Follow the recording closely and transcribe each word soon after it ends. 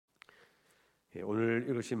오늘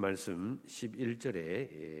읽으신 말씀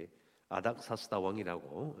 11절에 아닥사스다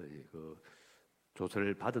왕이라고 그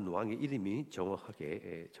조서를 받은 왕의 이름이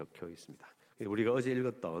정확하게 적혀 있습니다. 우리가 어제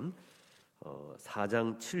읽었던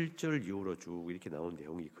 4장 7절 이후로 쭉 이렇게 나온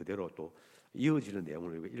내용이 그대로 또 이어지는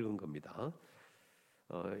내용을 읽은 겁니다.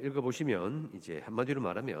 읽어보시면 이제 한마디로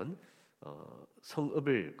말하면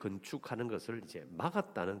성읍을 건축하는 것을 이제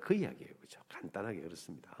막았다는 그 이야기예요, 그렇죠? 간단하게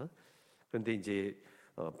그렇습니다. 그런데 이제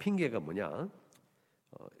핑계가 뭐냐?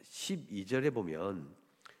 12절에 보면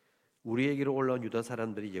우리에게로 올라온 유다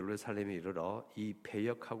사람들이 예루살렘에 이르러 이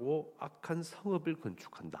패역하고 악한 성읍을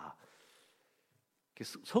건축한다.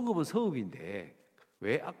 성읍은 성읍인데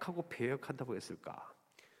왜 악하고 패역한다고 했을까?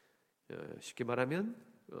 쉽게 말하면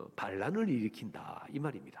반란을 일으킨다 이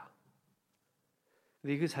말입니다.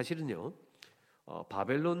 근데 이게 사실은요,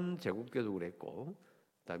 바벨론 제국 때도 그랬고,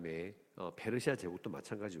 그다음에 페르시아 제국도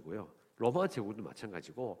마찬가지고요, 로마 제국도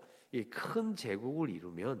마찬가지고, 이 큰 제국을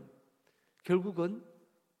이루면 결국은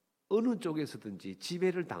어느 쪽에서든지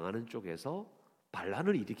지배를 당하는 쪽에서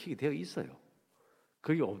반란을 일으키게 되어 있어요.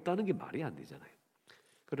 그게 없다는 게 말이 안 되잖아요.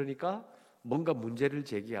 그러니까 뭔가 문제를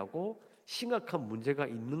제기하고 심각한 문제가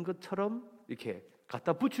있는 것처럼 이렇게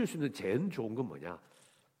갖다 붙일 수 있는 제일 좋은 건 뭐냐?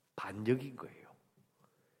 반역인 거예요.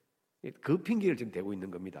 그 핑계를 지금 대고 있는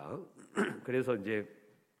겁니다. 그래서 이제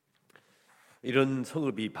이런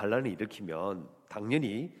성읍이 반란을 일으키면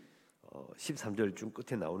당연히 13절 중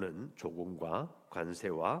끝에 나오는 조공과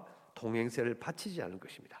관세와 통행세를 바치지 않을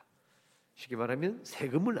것입니다. 쉽게 말하면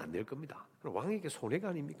세금을 안 낼 겁니다. 왕에게 손해가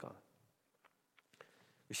아닙니까?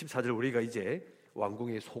 14절 우리가 이제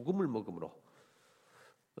왕궁의 소금을 먹음으로,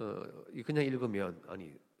 그냥 읽으면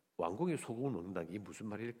아니 왕궁의 소금을 먹는다는 게 무슨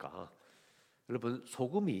말일까? 여러분,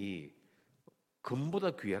 소금이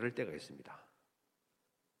금보다 귀할 때가 있습니다.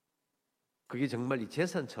 그게 정말 이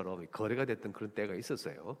재산처럼 거래가 됐던 그런 때가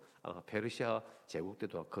있었어요. 페르시아 제국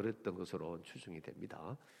때도 그랬던 것으로 추정이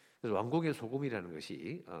됩니다. 그래서 왕궁의 소금이라는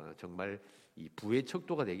것이 정말 이 부의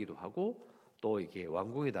척도가 되기도 하고, 또 이게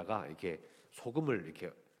왕궁에다가 이렇게 소금을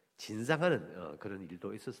이렇게 진상하는 그런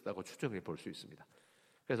일도 있었다고 추정해 볼 수 있습니다.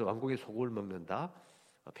 그래서 왕궁의 소금을 먹는다,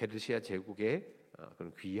 페르시아 제국의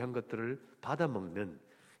그런 귀한 것들을 받아 먹는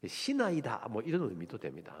신하이다, 뭐 이런 의미도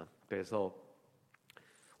됩니다. 그래서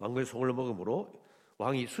왕궁의 소금을 먹음으로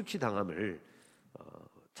왕이 수치당함을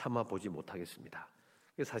참아보지 못하겠습니다.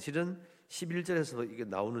 사실은 11절에서 이게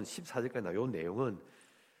나오는 14절까지 나온 내용은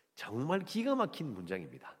정말 기가 막힌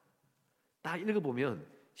문장입니다. 딱 읽어보면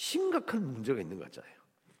심각한 문제가 있는 것 같잖아요.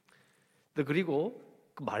 그리고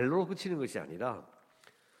그 말로 그치는 것이 아니라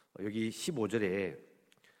여기 15절에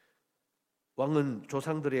왕은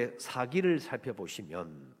조상들의 사기를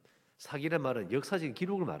살펴보시면, 사기란 말은 역사적인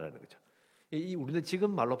기록을 말하는 거죠. 우리는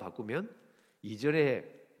지금 말로 바꾸면 이전에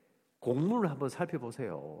공문을 한번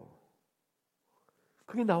살펴보세요.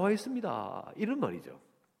 그게 나와 있습니다. 이런 말이죠.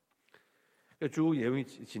 쭉 내용이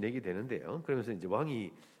진행이 되는데요. 그러면서 이제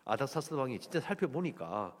아닥사스다 왕이 진짜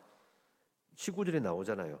살펴보니까 19절에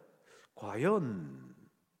나오잖아요. 과연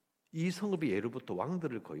이 성읍이 예로부터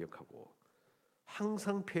왕들을 거역하고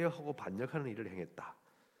항상 패역하고 반역하는 일을 행했다.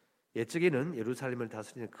 옛적에는 예루살렘을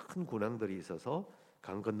다스리는 큰 군왕들이 있어서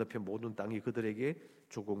강 건너편 모든 땅이 그들에게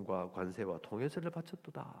주공과 관세와 통행세를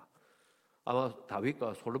바쳤도다. 아마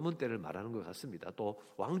다윗과 솔로몬 때를 말하는 것 같습니다. 또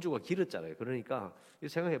왕조가 길었잖아요. 그러니까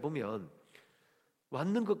생각해 보면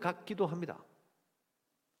맞는 것 같기도 합니다.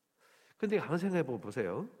 그런데 한번 생각해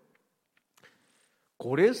보세요.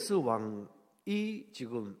 고레스 왕이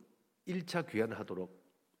지금 1차 귀환하도록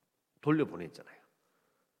돌려보냈잖아요.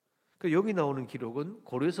 여기 나오는 기록은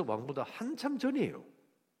고레스 왕보다 한참 전이에요.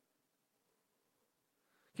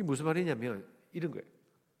 이게 무슨 말이냐면 이런 거예요.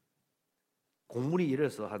 공문이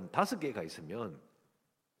이래서 한 5개가 있으면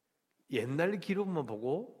옛날 기록만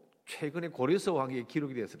보고 최근에 고레스 왕의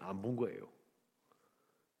기록에 대해서는 안 본 거예요.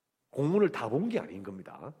 공문을 다 본 게 아닌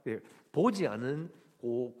겁니다. 보지 않은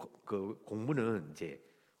그 공문은 이제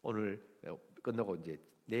오늘 끝나고 이제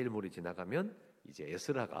내일 모레 지나가면 이제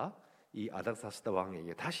에스라가 이 아닥사스다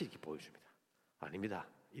왕에게 다시 이렇게 보여줍니다. 아닙니다,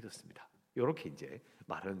 이렇습니다. 이렇게 이제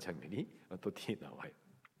말하는 장면이 또 뒤에 나와요.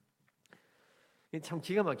 참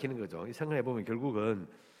기가 막히는 거죠. 생각해 보면 결국은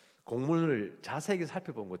공문을 자세하게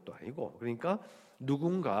살펴본 것도 아니고, 그러니까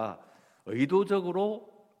누군가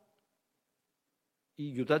의도적으로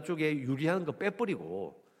이 유다 쪽에 유리한 거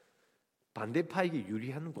빼버리고 반대파에게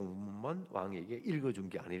유리한 공문만 왕에게 읽어준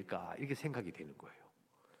게 아닐까, 이렇게 생각이 되는 거예요.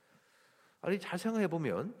 아니, 잘 생각해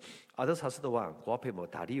보면 아닥사스다 왕, 그 앞에 뭐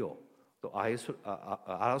다리오, 또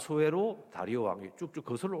아하수에로 다리오 왕이 쭉쭉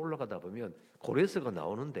거슬러 올라가다 보면 고레스가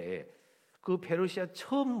나오는데, 그 페르시아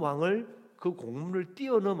처음 왕을 그 공문을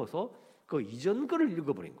뛰어넘어서 그 이전 거를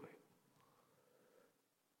읽어버린 거예요.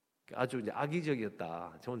 아주 이제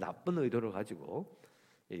악의적이었다, 정말 나쁜 의도를 가지고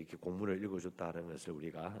이렇게 공문을 읽어줬다는 것을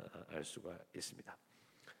우리가 알 수가 있습니다.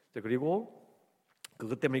 자, 그리고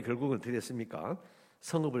그것 때문에 결국은 어떻게 됐습니까?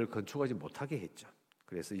 성읍을 건축하지 못하게 했죠.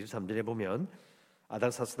 그래서 23절에 보면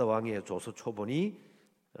아닥사스다 왕의 조서 초본이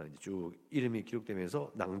쭉 이름이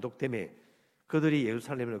기록되면서 낭독됨에 그들이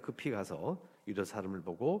예루살렘으로 급히 가서 유다 사람을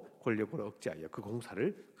보고 권력으로 억제하여 그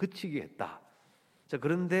공사를 그치게 했다. 자,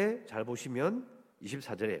 그런데 잘 보시면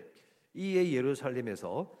 24절에 이에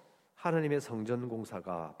예루살렘에서 하나님의 성전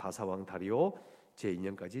공사가 바사왕 다리오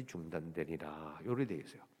제2년까지 중단되니라. 요리 되어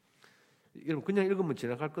있어요. 여러분 그냥 읽으면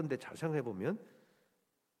지나갈 건데 잘 생각해 보면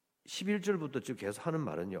 11절부터 쭉 계속 하는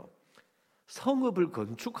말은요, 성읍을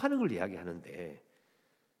건축하는 걸 이야기하는데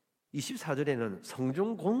 24절에는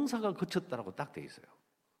성전 공사가 그쳤다라고 딱 돼 있어요.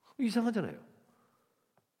 이상하잖아요.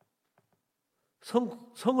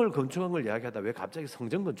 성을 건축한 걸 이야기하다 왜 갑자기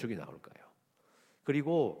성전 건축이 나올까요?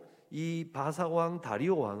 그리고 이 바사왕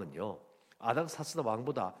다리오 왕은요, 아닥사스다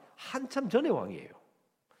왕보다 한참 전의 왕이에요.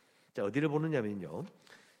 자, 어디를 보느냐면요,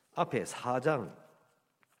 앞에 4장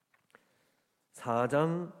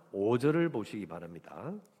 5절을 보시기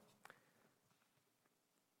바랍니다.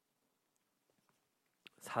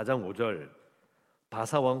 4장 5절,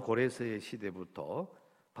 바사왕 고레스의 시대부터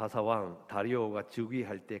바사왕 다리오가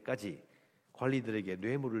즉위할 때까지 관리들에게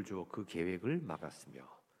뇌물을 주어 그 계획을 막았으며,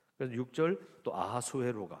 그래서 6절 또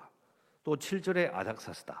아하수에로가, 또 7절에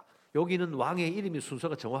아닥사스다. 여기는 왕의 이름이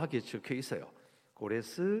순서가 정확하게 적혀 있어요.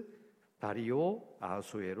 고레스, 다리오,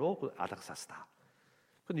 아하수에로, 아닥사스다.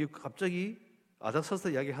 근데 갑자기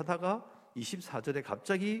아닥사스다 이야기 하다가 24절에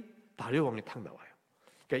갑자기 다리오 왕이 탁 나와요.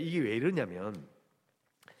 그러니까 이게 왜 이러냐면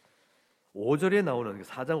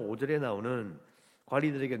 4장 5절에 나오는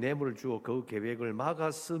관리들에게 뇌물을 주어 그 계획을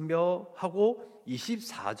막았으며 하고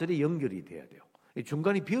 24절에 연결이 돼야 돼요.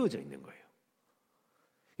 중간이 비어져 있는 거예요.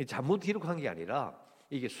 잘못 기록한 게 아니라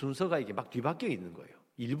이게 순서가 이게 막 뒤바뀌어 있는 거예요.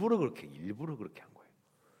 일부러 그렇게 한 거예요.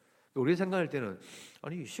 우리 생각할 때는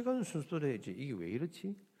아니 시간 순서대로 해야지, 이게 왜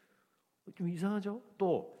이렇지? 좀 이상하죠?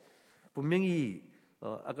 또 분명히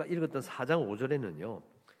아까 읽었던 4장 5절에는요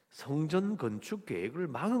성전 건축 계획을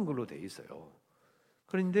막은 걸로 돼 있어요.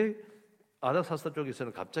 그런데 아닥사스다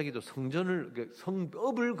쪽에서는 갑자기 또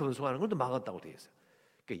성읍을 건축하는 것도 막았다고 돼 있어요.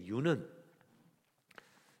 그러니까 이유는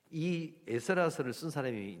이 에스라서를 쓴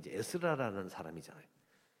사람이 이제 에스라라는 사람이잖아요.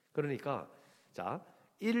 그러니까 자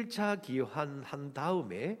 1차 기환한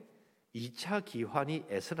다음에 2차 기환이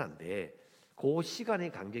에스라인데 그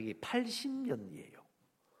시간의 간격이 80년이에요.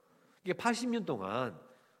 이게 80년 동안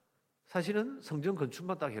사실은 성전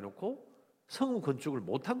건축만 딱 해놓고 성읍 건축을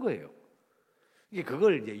못한 거예요. 이게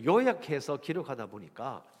그걸 이제 요약해서 기록하다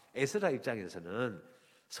보니까 에스라 입장에서는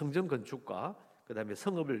성전 건축과 그다음에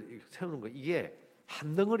성읍을 세우는 거 이게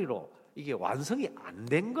한 덩어리로 이게 완성이 안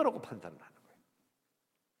된 거라고 판단을 하는 거예요.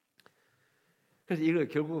 그래서 이걸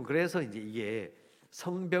결국은 그래서 이제 이게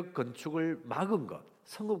성벽 건축을 막은 것,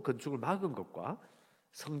 성읍 건축을 막은 것과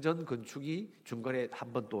성전 건축이 중간에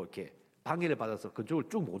한번 또 이렇게 방해를 받아서 건축을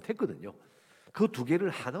쭉 못했거든요. 그 두 개를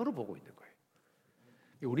하나로 보고 있는 거예요.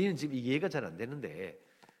 우리는 지금 이해가 잘 안 되는데,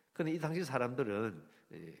 근데 이 당시 사람들은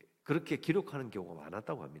그렇게 기록하는 경우가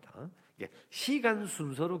많았다고 합니다. 이게 시간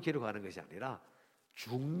순서로 기록하는 것이 아니라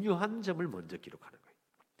중요한 점을 먼저 기록하는 거예요.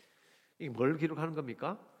 이게 뭘 기록하는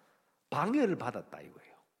겁니까? 방해를 받았다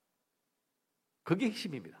이거예요. 그게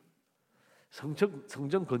핵심입니다.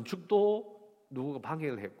 성전 건축도 누구가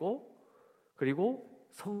방해를 했고, 그리고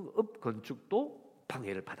성읍 건축도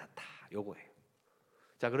방해를 받았다. 요거예요.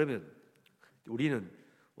 자, 그러면 우리는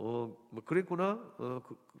뭐 그랬구나,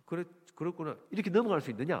 그랬구나 이렇게 넘어갈 수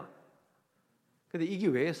있느냐? 근데 이게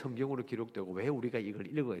왜 성경으로 기록되고 왜 우리가 이걸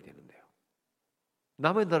읽어야 되는데요?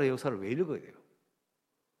 남의 나라 역사를 왜 읽어야 돼요?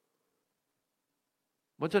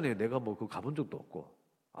 맞잖아요. 내가 뭐 그 가본 적도 없고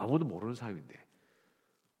아무도 모르는 사람인데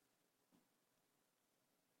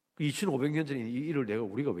 2500년 전에 이 일을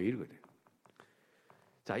우리가 왜 읽어야 돼요?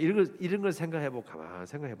 자, 이런 걸 가만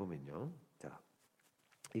생각해 보면요. 자,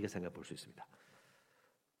 이게 생각해 볼 수 있습니다.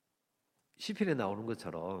 시편에 나오는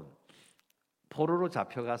것처럼 포로로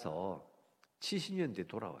잡혀가서 70년 뒤에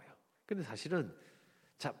돌아와요. 근데 사실은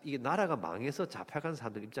이게 나라가 망해서 잡혀간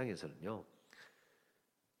사람들 입장에서는요,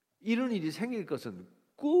 이런 일이 생길 것은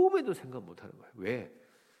꿈에도 생각 못 하는 거예요. 왜?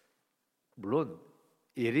 물론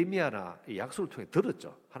예레미야나 약속을 통해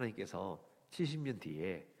들었죠. 하나님께서 70년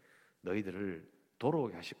뒤에 너희들을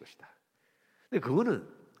돌아오게 하실 것이다. 근데 그거는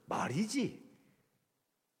말이지.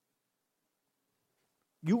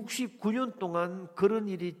 69년 동안 그런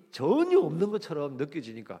일이 전혀 없는 것처럼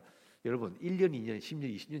느껴지니까 여러분 1년, 2년,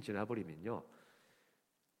 10년, 20년 지나버리면요,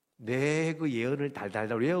 내 그 예언을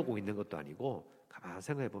달달달 외우고 있는 것도 아니고 가만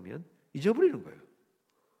생각해 보면 잊어버리는 거예요.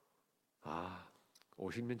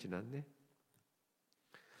 50년 지났네.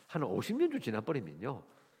 한 50년쯤 지나버리면요,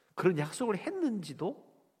 그런 약속을 했는지도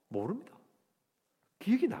모릅니다.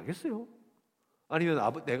 기억이 나겠어요?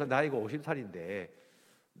 아니면 내가 나이가 50살인데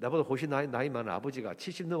나보다 훨씬 나이 많은 아버지가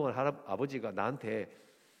 70 넘은 아버지가 나한테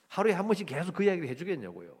하루에 한 번씩 계속 그 이야기를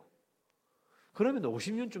해주겠냐고요. 그러면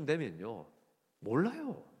 50년쯤 되면요,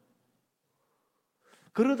 몰라요.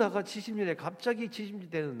 그러다가 70년에 갑자기 70년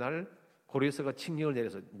되는 날 고레스가 칙령을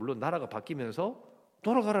내려서, 물론 나라가 바뀌면서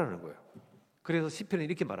돌아가라는 거예요. 그래서 시편은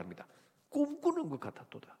이렇게 말합니다. 꿈꾸는 것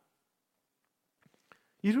같았도다.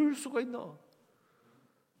 이럴 수가 있나?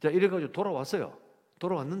 자, 이래가지고 돌아왔어요.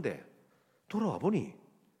 돌아왔는데 돌아와 보니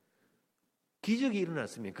기적이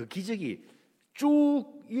일어났으면 그 기적이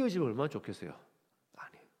쭉 이어지면 얼마나 좋겠어요?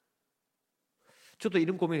 아니에요. 저도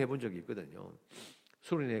이런 고민해 본 적이 있거든요.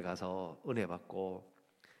 수련회 가서 은혜 받고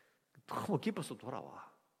너무 기뻐서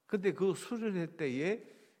돌아와. 근데 그 수련회 때의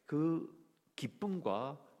그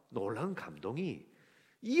기쁨과 놀라운 감동이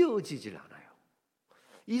이어지질 않아요.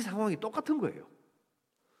 이 상황이 똑같은 거예요.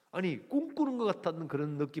 아니, 꿈꾸는 것 같다는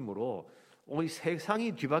그런 느낌으로 오늘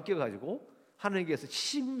세상이 뒤바뀌어 가지고 하나님께서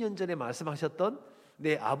 70년 전에 말씀하셨던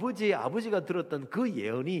내 아버지의 아버지가 들었던 그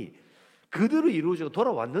예언이 그대로 이루어져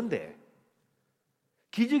돌아왔는데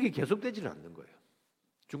기적이 계속되지는 않는 거예요.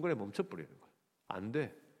 중간에 멈춰버리는 거예요. 안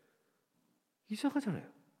돼. 이상하잖아요.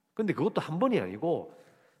 근데 그것도 한 번이 아니고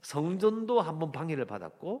성전도 한 번 방해를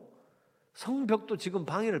받았고 성벽도 지금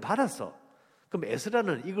방해를 받았어. 그럼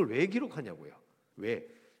에스라는 이걸 왜 기록하냐고요. 왜?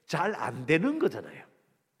 잘 안 되는 거잖아요.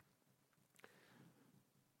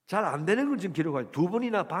 잘 안 되는 걸 지금 기록하고, 두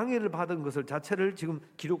번이나 방해를 받은 것을 자체를 지금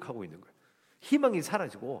기록하고 있는 거예요. 희망이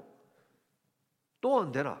사라지고 또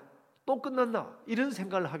안 되나? 또 끝났나? 이런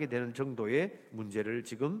생각을 하게 되는 정도의 문제를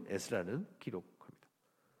지금 에스라는 기록합니다.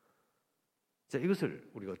 자, 이것을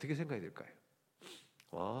우리가 어떻게 생각해야 될까요?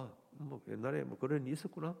 옛날에 그런 일이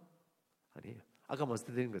있었구나? 아니에요. 아까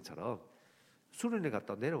말씀드린 것처럼 수련회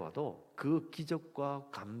갔다 내려와도 그 기적과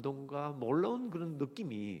감동과 놀라운 그런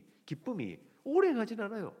느낌이, 기쁨이 오래 가진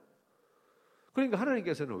않아요. 그러니까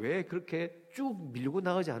하나님께서는 왜 그렇게 쭉 밀고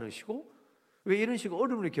나가지 않으시고 왜 이런 식으로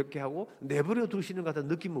어려움을 겪게 하고 내버려 두시는 것 같은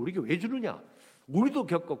느낌을 우리에게 왜 주느냐? 우리도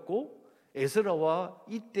겪었고 에스라와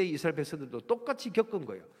이때 이스라엘 백성들도 똑같이 겪은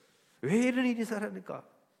거예요. 왜 이런 일이 살아날까?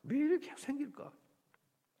 왜 이렇게 생길까?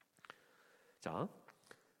 자,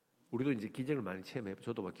 우리도 이제 기적을 많이 체험해.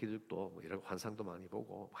 저도 기적도 이런 환상도 많이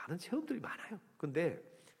보고 많은 체험들이 많아요. 근데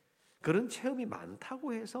그런 체험이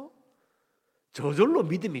많다고 해서 저절로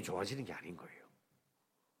믿음이 좋아지는 게 아닌 거예요.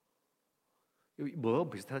 뭐가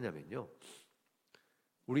비슷하냐면요,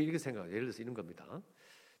 우리 이렇게 생각해요. 예를 들어서 이런 겁니다.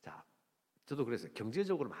 자, 저도 그랬어요.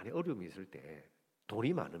 경제적으로 많이 어려움이 있을 때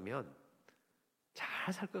돈이 많으면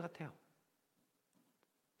잘 살 것 같아요.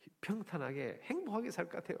 평탄하게 행복하게 살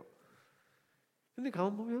것 같아요. 근데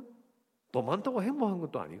가만 보면 돈 많다고 행복한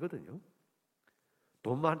것도 아니거든요.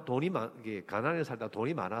 가난하게 살다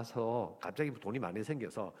돈이 많아서 갑자기 돈이 많이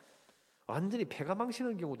생겨서 완전히 폐가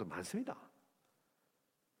망신하는 경우도 많습니다.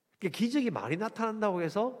 기적이 많이 나타난다고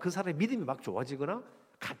해서 그 사람의 믿음이 막 좋아지거나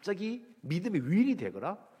갑자기 믿음이 위인이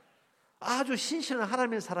되거나 아주 신실한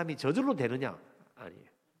하나님의 사람이 저절로 되느냐?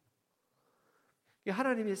 아니에요.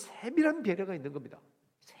 하나님의 세밀한 배려가 있는 겁니다.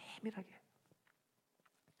 세밀하게.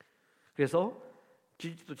 그래서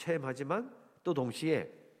기적도 체험하지만 또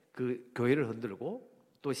동시에 그 교회를 흔들고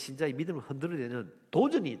또 신자의 믿음을 흔들어내는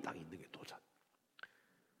도전이 딱 있는 거예요. 도전.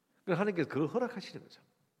 그러니까 하나님께서 그걸 허락하시는 거죠.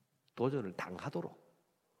 도전을 당하도록.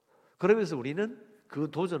 그러면서 우리는 그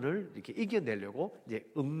도전을 이렇게 이겨내려고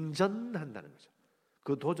이제 응전한다는 거죠.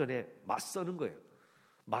 그 도전에 맞서는 거예요.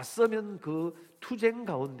 맞서면 그 투쟁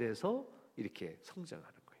가운데서 이렇게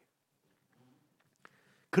성장하는 거예요.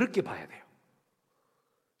 그렇게 봐야 돼요.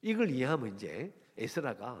 이걸 이해하면 이제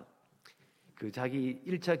에스라가 그 자기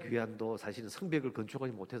 1차 귀환도 사실은 성벽을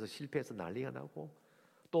건축하지 못해서 실패해서 난리가 나고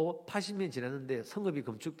또 80년 지났는데 성읍이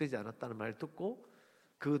건축되지 않았다는 말을 듣고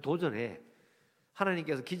그 도전에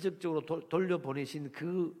하나님께서 기적적으로 돌려보내신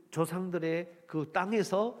그 조상들의 그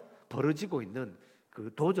땅에서 벌어지고 있는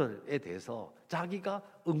그 도전에 대해서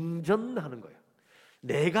자기가 응전하는 거예요.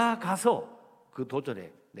 내가 가서 그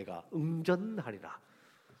도전에 내가 응전하리라.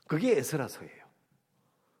 그게 에스라서예요.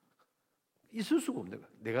 있을 수가 없는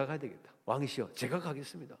거예요. 내가 가야 되겠다. 왕이시여, 제가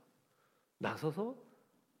가겠습니다. 나서서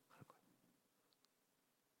할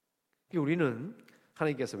거예요. 우리는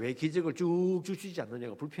하나님께서 왜 기적을 쭉 주시지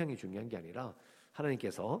않느냐가 불평이 중요한 게 아니라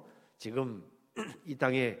하나님께서 지금 이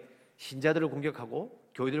땅에 신자들을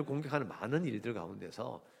공격하고 교회들을 공격하는 많은 일들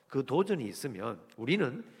가운데서 그 도전이 있으면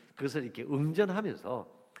우리는 그것을 이렇게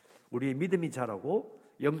응전하면서 우리의 믿음이 자라고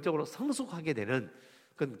영적으로 성숙하게 되는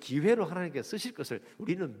그런 기회로 하나님께서 쓰실 것을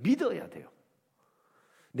우리는 믿어야 돼요.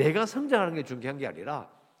 내가 성장하는 게 중요한 게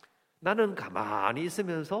아니라 나는 가만히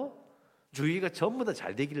있으면서 주위가 전부 다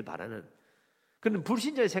잘 되기를 바라는 그런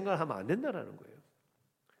불신자의 생각을 하면 안 된다는 거예요.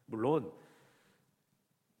 물론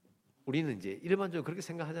우리는 이제 일반적으로 그렇게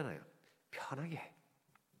생각하잖아요. 편하게.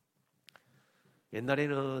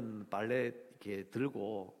 옛날에는 빨래 이렇게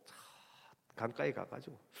들고 강가에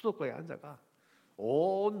가가지고 수도가에 앉아가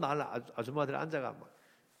온 날 아줌마들 앉아가 막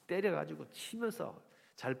때려가지고 치면서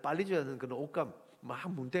잘 빨리줘야 하는 그런 옷감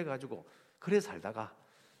막 문대가지고 그래 살다가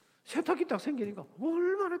세탁기 딱 생기니까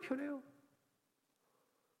얼마나 편해요.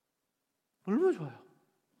 얼마나 좋아요.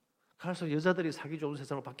 그래서 여자들이 살기 좋은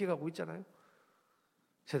세상으로 바뀌어가고 있잖아요.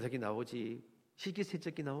 세탁기 나오지,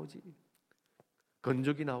 식기세척기 나오지,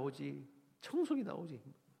 건조기 나오지, 청소기 나오지.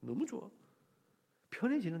 너무 좋아.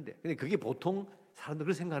 편해지는데. 근데 그게 보통 사람들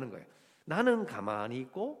그렇게 생각하는 거예요. 나는 가만히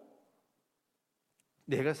있고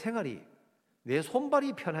내가 생활이 내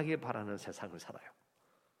손발이 편하게 바라는 세상을 살아요.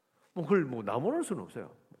 그걸 나무랄 수는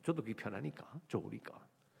없어요. 저도 그게 편하니까, 좋으니까.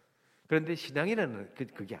 그런데 신앙이라는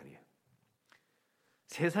그게 아니에요.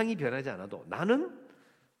 세상이 변하지 않아도 나는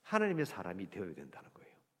하나님의 사람이 되어야 된다는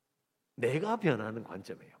거예요. 내가 변하는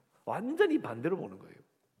관점이에요. 완전히 반대로 보는 거예요.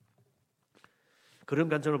 그런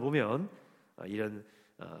관점을 보면 이런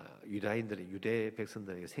유대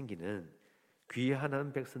백성들에게 생기는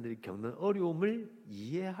귀환한 백성들이 겪는 어려움을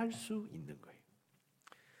이해할 수 있는 거예요.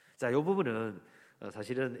 자, 이 부분은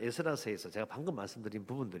사실은 에스라서에서 제가 방금 말씀드린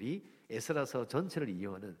부분들이 에스라서 전체를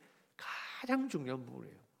이용하는 가장 중요한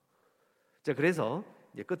부분이에요. 자, 그래서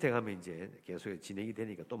이제 끝에 가면 이제 계속 진행이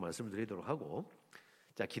되니까 또 말씀을 드리도록 하고,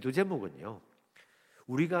 자, 기도 제목은요,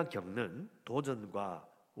 우리가 겪는 도전과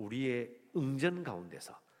우리의 응전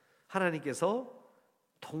가운데서 하나님께서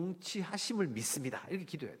통치하심을 믿습니다. 이렇게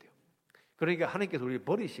기도해야 돼요. 그러니까 하나님께서 우리를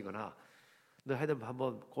버리시거나 너 하여튼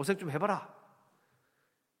한번 고생 좀 해봐라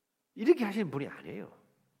이렇게 하시는 분이 아니에요.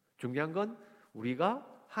 중요한 건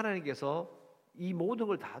우리가 하나님께서 이 모든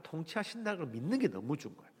걸 다 통치하신다는 걸 믿는 게 너무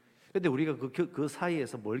중요한 거예요. 그런데 우리가 그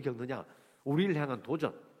사이에서 뭘 겪느냐, 우리를 향한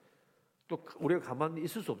도전, 또 우리가 가만히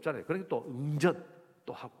있을 수 없잖아요. 그러니까 또 응전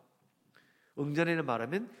또 하고, 응전에는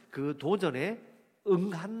말하면 그 도전에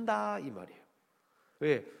응한다 이 말이에요.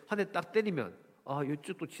 왜? 한 대 딱 때리면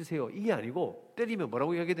이쪽 또 치세요 이게 아니고, 때리면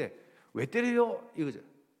뭐라고 이야기해 돼? 왜 때려요? 이거죠.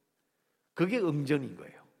 그게 응전인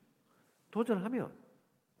거예요. 도전하면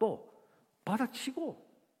또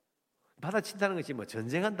받아친다는 것이 뭐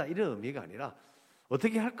전쟁한다 이런 의미가 아니라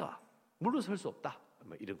어떻게 할까? 물러설 수 없다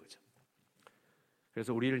뭐 이런 거죠.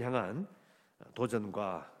 그래서 우리를 향한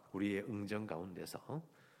도전과 우리의 응전 가운데서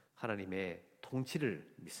하나님의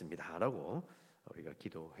통치를 믿습니다라고 우리가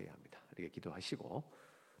기도해야 합니다. 이렇게 기도하시고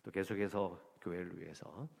또 계속해서 교회를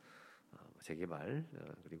위해서 재개발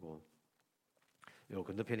그리고 요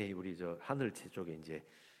건너편에 우리 저 하늘 쪽에 이제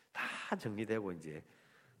다 정리되고 이제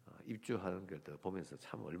입주하는 것도 보면서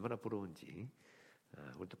참 얼마나 부러운지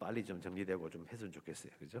우리도 빨리 좀 정리되고 좀 했으면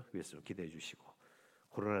좋겠어요. 그죠? 위에서 좀 기대해 주시고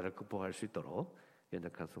코로나를 극복할 수 있도록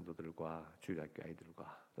연약한 성도들과 주일학교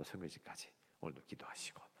아이들과 또 성교지까지 오늘도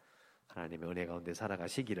기도하시고 하나님의 은혜 가운데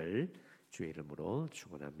살아가시기를 주의 이름으로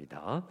축원합니다.